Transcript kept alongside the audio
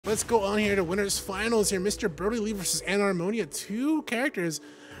Let's go on here to winners finals here. Mr. Brodie Lee versus Enarmonia, two characters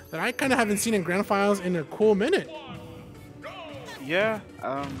that I kind of haven't seen in grand finals in a cool minute. Yeah,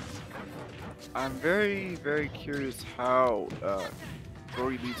 I'm very, very curious how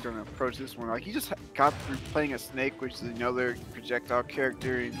Brodie Lee's gonna approach this one. Like, he just got through playing a snake, which is another projectile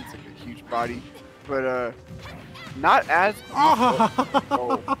character, and he's like a huge body, but not as.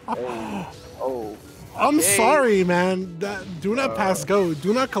 Oh. I'm sorry, man. Do not pass go.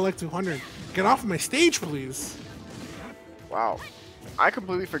 Do not collect 200. Get off my stage, please. Wow, I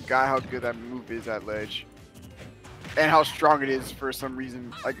completely forgot how good that move is at ledge, and how strong it is for some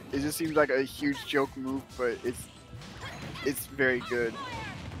reason. Like, it just seems like a huge joke move, but it's very good.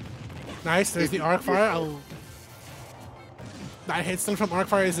 Nice. There's the arc fire. That hits them from arc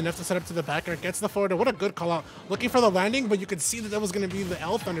fire is enough to set up to the back air. Gets the forward. What a good call out. Looking for the landing, but you could see that was going to be the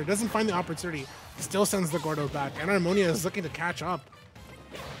L Thunder. Doesn't find the opportunity. Still sends the Gordo back. Enarmonia is looking to catch up.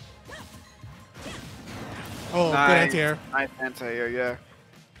 Oh, nice. Good anti-air. Nice anti-air, yeah.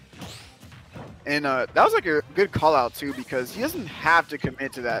 And that was like a good call out too, because he doesn't have to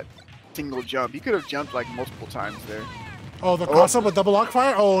commit to that single jump. He could have jumped like multiple times there. Oh, the cross-up with double arc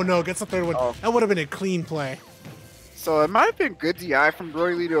fire? Oh no, gets the third one. Oh. That would have been a clean play. So it might have been good DI from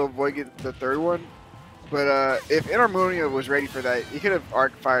Brodie Lee to avoid getting the third one. But if Enarmonia was ready for that, he could have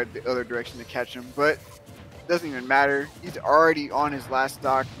arc fired the other direction to catch him. But it doesn't even matter. He's already on his last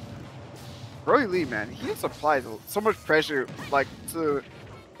stock. Brodie Lee, man, he just applies so much pressure, like, to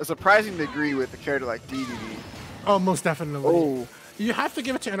a surprising degree with a character like DDD. Oh, most definitely. Oh. You have to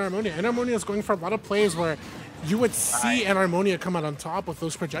give it to Enarmonia. Enarmonia is going for a lot of plays where you would see Enarmonia come out on top with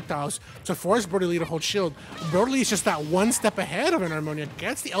those projectiles to force Brodie Lee to hold shield. Brodie Lee is just that one step ahead of Enarmonia,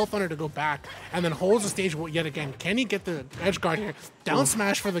 gets the L Thunder to go back, and then holds the stage yet again. Can he get the edge guard here? Down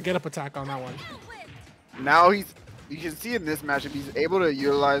smash for the get-up attack on that one. Now you can see in this matchup, he's able to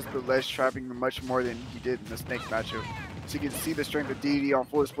utilize the ledge trapping much more than he did in the snake matchup. So you can see the strength of DDD on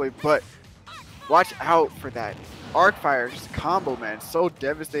full display, but watch out for that arc fire, just combo, man. So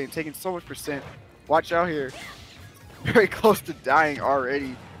devastating, taking so much percent. Watch out here. Very close to dying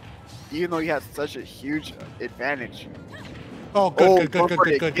already, even though he has such a huge advantage. Oh, good.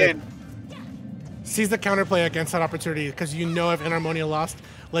 Sees the counterplay against that opportunity, because you know if Enarmonia lost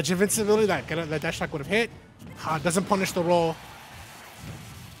ledge invincibility, that dash attack would have hit. Doesn't punish the roll.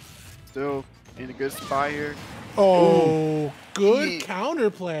 Still in a good spot here. Oh, ooh. Good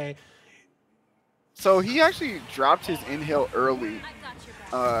counterplay. So he actually dropped his inhale early.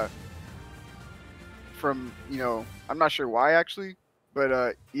 From, you know, I'm not sure why actually,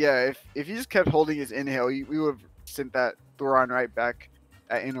 but yeah, if he just kept holding his inhale, we would have sent that Thoron right back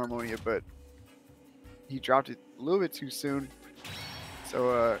at Enarmonia, but he dropped it a little bit too soon.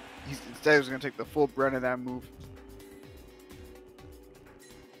 So instead he was going to take the full brunt of that move.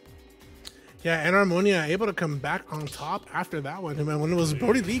 Yeah, Enarmonia able to come back on top after that one. And when it was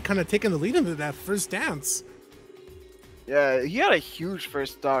Brodie Lee kind of taking the lead into that first dance. Yeah, he had a huge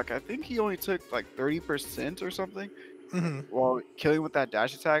first stock. I think he only took like 30% or something while killing with that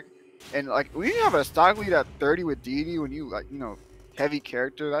dash attack. And like, when you have a stock lead at 30 with DD, when you, like, you know, heavy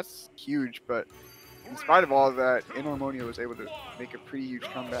character, that's huge. But in spite of all of that, Enarmonia was able to make a pretty huge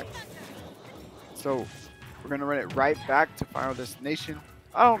comeback. So we're going to run it right back to Final Destination.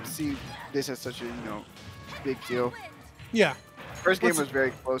 I don't see this as such a, you know, big deal. Yeah. First game was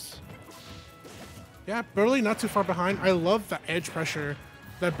very close. Yeah, Brodie not too far behind. I love the edge pressure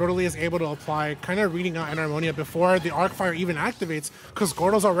that Brodie is able to apply, kind of reading out Enarmonia before the arc fire even activates, because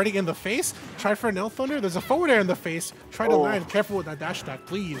Gordo's already in the face. Try for an L Thunder. There's a forward air in the face. Try to land. Careful with that dash attack,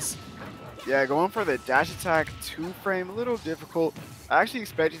 please. Yeah, going for the dash attack 2-frame, a little difficult. I actually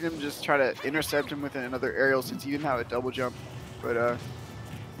expected him to just try to intercept him with another aerial since he didn't have a double jump. But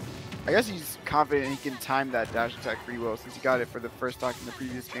I guess he's confident he can time that dash attack pretty well since he got it for the first stock in the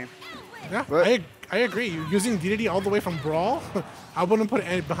previous game. Yeah, but I agree. Using DDD all the way from Brawl, I wouldn't put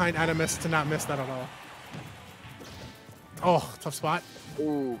it behind Adamus to not miss that at all. Oh, tough spot.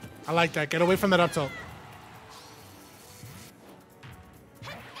 Ooh. I like that. Get away from that up tilt.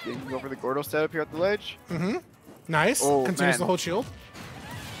 You can go for the Gordo setup here at the ledge. Nice. Oh, continues to hold shield.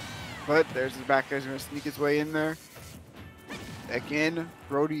 But there's his back. He's going to sneak his way in there. Again,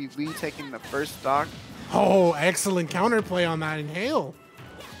 Brodie Lee taking the first stock. Oh, excellent counterplay on that inhale.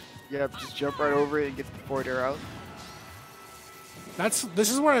 Yep, just jump right over it and get the forward air out.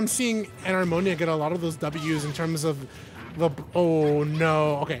 This is where I'm seeing Enarmonia get a lot of those W's in terms of the. Oh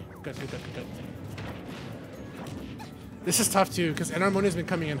no. Okay, good. This is tough too, because Enarmonia's been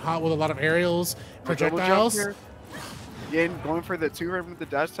coming in hot with a lot of aerials, projectiles. Again, going for the 2-frame with the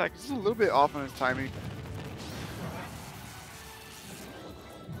dash attack. This is a little bit off on his timing.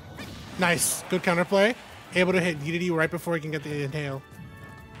 Nice. Good counterplay. Able to hit DDD right before he can get the inhale.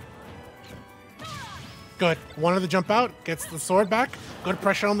 Good. Wanted to jump out. Gets the sword back. Good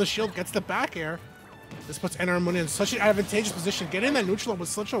pressure on the shield. Gets the back air. This puts Enarmonia in such an advantageous position. Getting that neutral with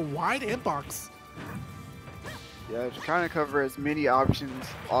such a wide hitbox. Yeah, just trying to cover as many options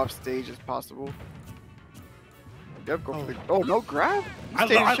off stage as possible. Yep, go for the. Oh, no grab? He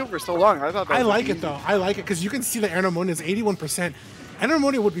stayed in shield for so long. I thought that was like easy. it though. I like it because you can see that Enarmonia is 81%.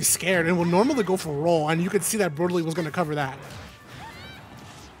 Enarmonia would be scared and would normally go for roll, and you could see that Brodie was going to cover that.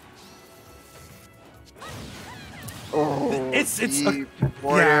 Oh, it's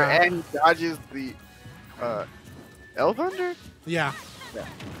yeah. And he dodges the L Thunder? Yeah.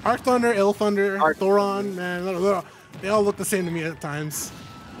 Arc Thunder, Ill Thunder, Thoron, man, they all look the same to me at times.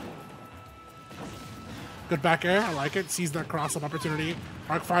 Good back air, I like it. Sees that cross-up opportunity.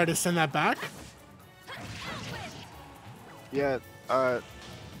 Arc Fire to send that back. Yeah,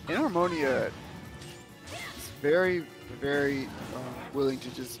 Enarmonia is very, very willing to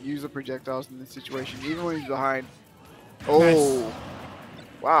just use the projectiles in this situation, even when he's behind. Oh, nice.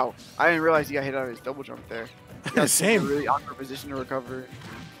 Wow. I didn't realize he got hit out of his double jump there. Same. A really awkward position to recover.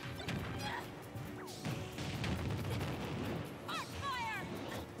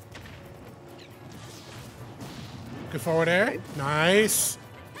 Good forward air. Nice.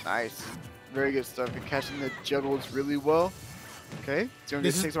 Nice. Very good stuff. And catching the juggles really well. Okay. He's going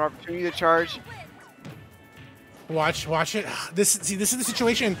to take some opportunity to charge. Watch it. This is the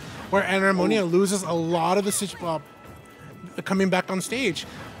situation where Enarmonia loses a lot of the coming back on stage.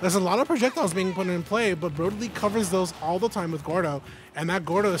 There's a lot of projectiles being put in play, but Brodie covers those all the time with Gordo, and that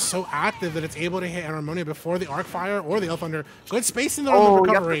Gordo is so active that it's able to hit Enarmonia before the Arc Fire or the L Thunder. Good spacing there on the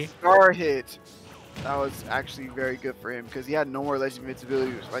recovery. Star hit. That was actually very good for him because he had no more ledge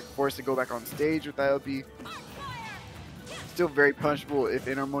invincibility. He was like forced to go back on stage with that LP. Still very punchable if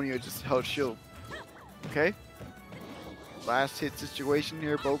Enarmonia just held shield. Okay. Last hit situation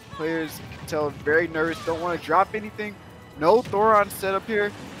here. Both players can tell very nervous. Don't want to drop anything. No Thoron setup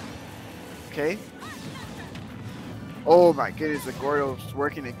here. Okay. Oh my goodness, the Gordo's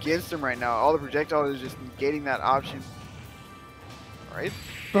working against him right now. All the projectiles are just negating that option. Alright.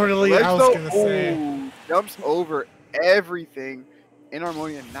 Brodie, I was gonna say. Jumps over everything.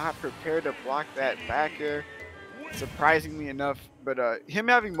 Enarmonia not prepared to block that back air. Surprisingly enough. But him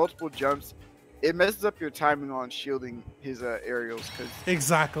having multiple jumps, it messes up your timing on shielding his aerials.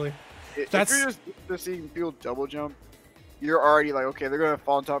 Exactly. If you're just seeing people double jump, you're already like, okay, they're gonna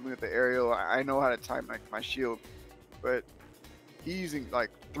fall on top of me with the aerial. I know how to time my shield, but he's using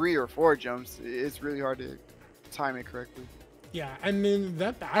like 3 or 4 jumps. It's really hard to time it correctly. Yeah, and then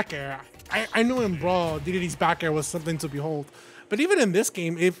that back air, I know in Brawl, DDD's back air was something to behold. But even in this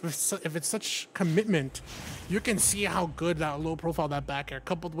game, if it's such commitment, you can see how good that low profile that back air,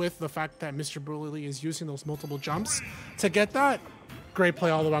 coupled with the fact that Mr. Brodie is using those multiple jumps to get that. Great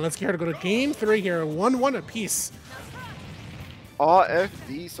play all around. Let's get her to go to game 3 here, 1-1 apiece. All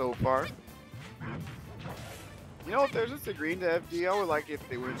FD so far. You know, if there's just a green to FD, I would like if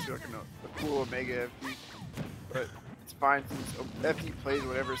they went to like a cool Omega FD. But it's fine since FD plays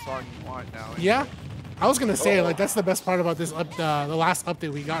whatever song you want now. Yeah, I was gonna say like that's the best part about this the last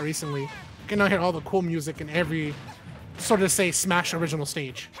update we got recently. You can now hear all the cool music in every sort of say Smash original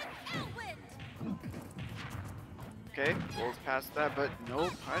stage. Okay, rolls past that, but no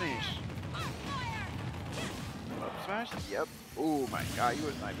punish. Up smash? Yep. Oh my god, he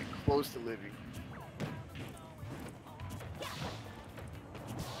was not even close to living.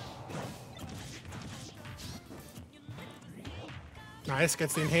 Nice,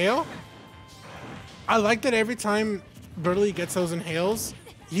 gets the inhale. I like that every time Brodie gets those inhales,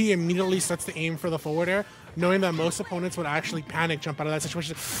 he immediately starts to aim for the forward air, knowing that most opponents would actually panic jump out of that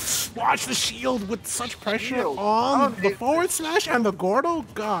situation. Watch the shield with such pressure on the forward smash and the Gordo.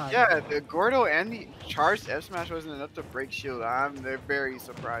 God. Yeah, the Gordo and the charged F smash wasn't enough to break shield. They're very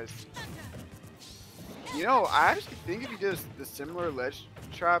surprised. You know, I actually think if you did the similar ledge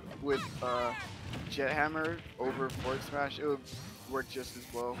trap with Jet Hammer over forward smash, it would work just as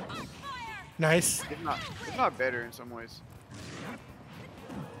well. Nice. If not better in some ways.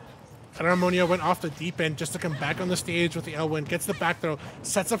 Enarmonia went off the deep end just to come back on the stage with the L-Win. Gets the back throw.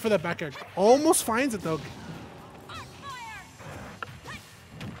 Sets up for the back air. Almost finds it, though.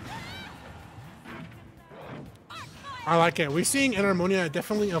 I like it. We're seeing Enarmonia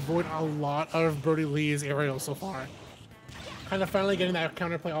definitely avoid a lot of Brodie Lee's aerials so far. Kind of finally getting that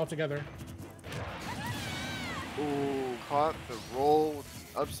counterplay all together. Ooh, caught the roll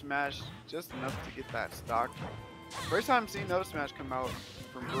with the up smash. Just enough to get that stock. First time seeing the up smash come out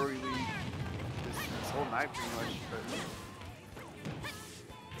from Brodie Lee this whole night pretty much.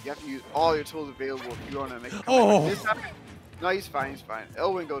 You have to use all your tools available if you want to make a Oh. this time. No, he's fine. He's fine.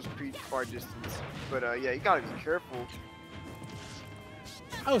 Elwin goes pretty far distance, but yeah, you gotta be careful.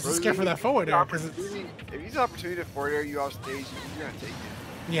 I was just scared for that forward air because if he's an opportunity to forward air you off stage, you're gonna take it.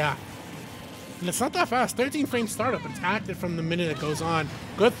 Yeah. And it's not that fast. 13 frame startup. It's active from the minute it goes on.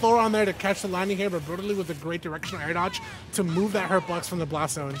 Good throw on there to catch the landing here, but Brodie with a great directional air dodge to move that hurt box from the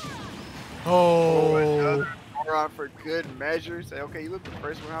blast zone. Oh. Another throw on for good measure. Say, okay, you look the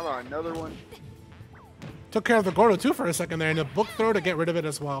first one. How about another one? Took care of the Gordo too for a second there, and a book throw to get rid of it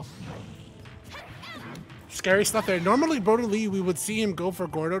as well. Scary stuff there. Normally, Brodie, we would see him go for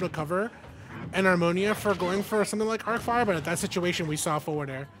Gordo to cover Enarmonia for going for something like Arc Fire, but at that situation, we saw forward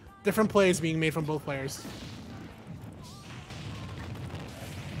air. Different plays being made from both players.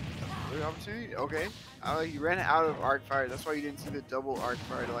 Good opportunity. Okay. He ran out of Arc Fire. That's why you didn't see the double Arc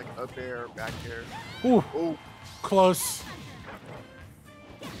Fire to like up air or back air. Ooh. Ooh. Close.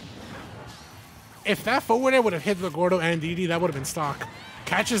 If that forward air would have hit the Gordo and DD, that would have been stock.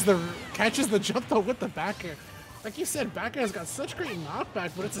 Catches the jump though with the back air. Like you said, back air's got such great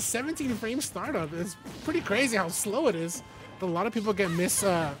knockback, but it's a 17 frame startup. It's pretty crazy how slow it is. But a lot of people get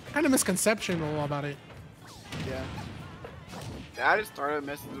kind of misconceptional about it. Yeah. The added startup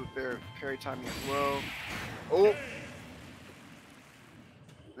messes with their parry timing as well. Oh.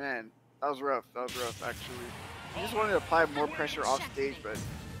 Man, that was rough. That was rough actually. He just wanted to apply more pressure off stage, but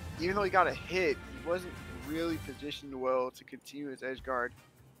even though he got a hit, he wasn't really positioned well to continue his edge guard.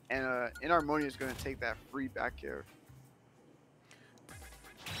 And Enarmonia is going to take that free back air.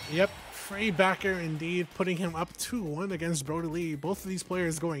 Yep, free back air indeed, putting him up 2-1 against Brodie. Both of these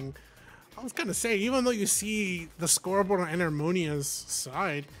players going, I was going to say, even though you see the scoreboard on Enarmonia's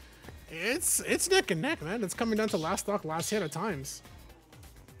side, it's neck and neck, man. It's coming down to last stock, last hit at times.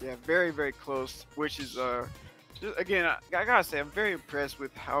 Yeah, very, very close, which is, just, again, I gotta say, I'm very impressed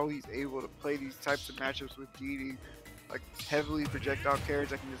with how he's able to play these types of matchups with DD. Like heavily projectile carries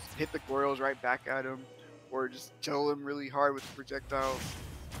that can just hit the Gorils right back at him, or just kill him really hard with projectiles.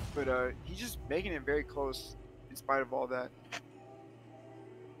 But he's just making it very close in spite of all that.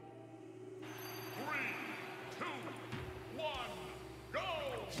 3, 2, 1, go!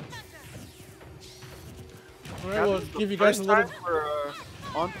 All right, we'll give you guys a little. For,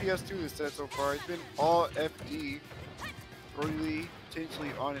 on PS2 this set so far, it's been all FD. Brodie potentially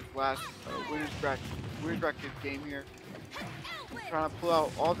on his last winners bracket game here. Trying to pull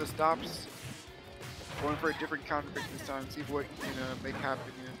out all the stops. Going for a different counter pick this time. See what he can make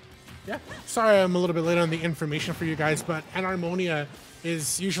happen here. Yeah. Sorry, I'm a little bit late on the information for you guys, but Enarmonia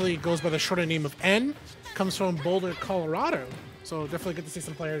usually goes by the shorter name of N. Comes from Boulder, Colorado. So definitely good to see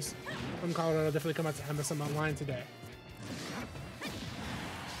some players from Colorado definitely come out to MSM Online today.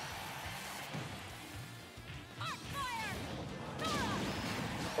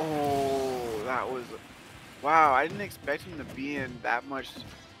 Oh, that was... Wow, I didn't expect him to be in that much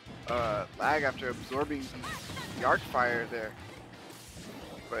lag after absorbing the arc fire there.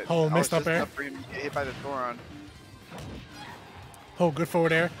 But oh, missed up air. For him to get hit by the Thoron. Oh, good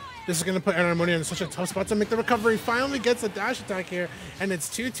forward air. This is going to put Enarmonia in such a tough spot to make the recovery. Finally gets a dash attack here, and it's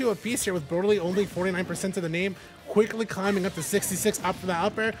 2-2 apiece here with Brodie only 49% of the name. Quickly climbing up to 66 after that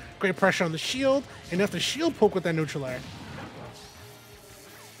up air. Great pressure on the shield. Enough to shield poke with that neutral air.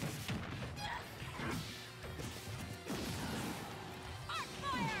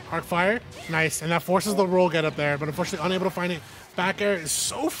 Arc fire, nice, and that forces the roll get up there, but unfortunately unable to find it. Back air is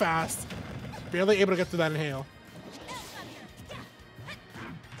so fast, barely able to get through that inhale.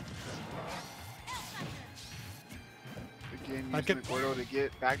 Again, using the Gordo to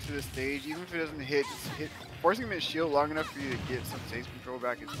get back to the stage, even if it doesn't hit, just forcing him to shield long enough for you to get some stage control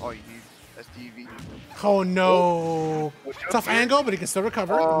back is all you need. That's DV. Oh no! Oh, tough angle, but he can still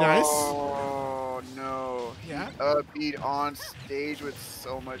recover. Nice. Oh no! Yeah. Upbeat on stage with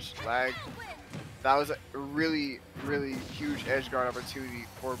so much lag. That was a really, really huge edge guard opportunity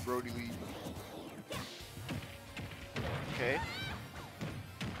for Brodie. Okay.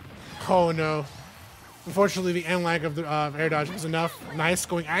 Oh no. Unfortunately, the end lag of the air dodge was enough. Nice,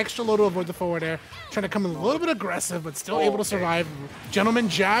 going extra low to avoid the forward air. Trying to come in a little bit aggressive, but still able to survive. Gentleman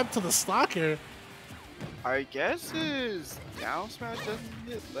jab to the stock here. I guess his down smash doesn't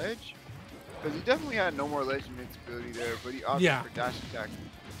hit ledge. Because he definitely had no more ledge invincibility there, but he opted for dash attack.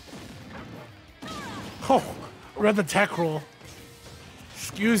 Oh, read the tech roll.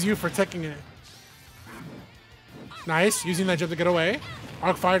 Excuse you for teching it. Nice, using that jump to get away.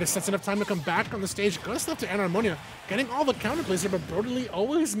 Arc fire to set enough time to come back on the stage. Good stuff to Enarmonia. Getting all the counterplays here, but Brodie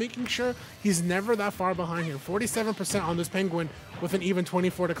always making sure he's never that far behind here. 47% on this Penguin with an even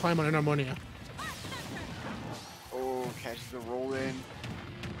 24 to climb on Enarmonia. Oh, catches the roll in.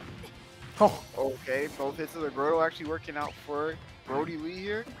 Oh, Okay, both hits of the Grotto actually working out for Brodie Lee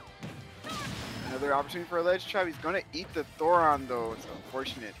here. Another opportunity for a ledge trap. He's gonna eat the Thoron though. It's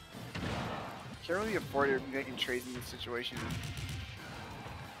unfortunate. Can't really afford to be making trades in this situation.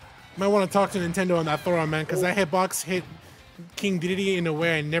 might want to talk to Nintendo on that Thoron, man, because that hitbox hit King DDD in a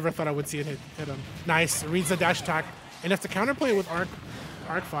way I never thought I would see it hit him. Nice, reads the dash attack, and has to counterplay with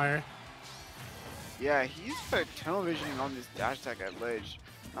arc fire. Yeah, he's tunnel visioning on this dash attack at ledge.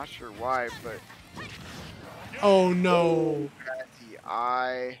 Not sure why, but Oh no! at the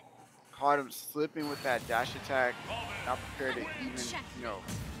eye, caught him slipping with that dash attack. Not prepared to even,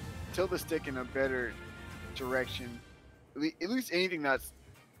 tilt the stick in a better direction. At least anything that's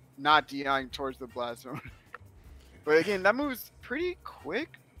not DIing towards the blast zone. But again, that move's pretty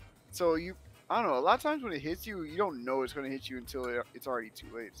quick. So I don't know, a lot of times when it hits you, you don't know it's going to hit you until it's already too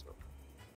late. So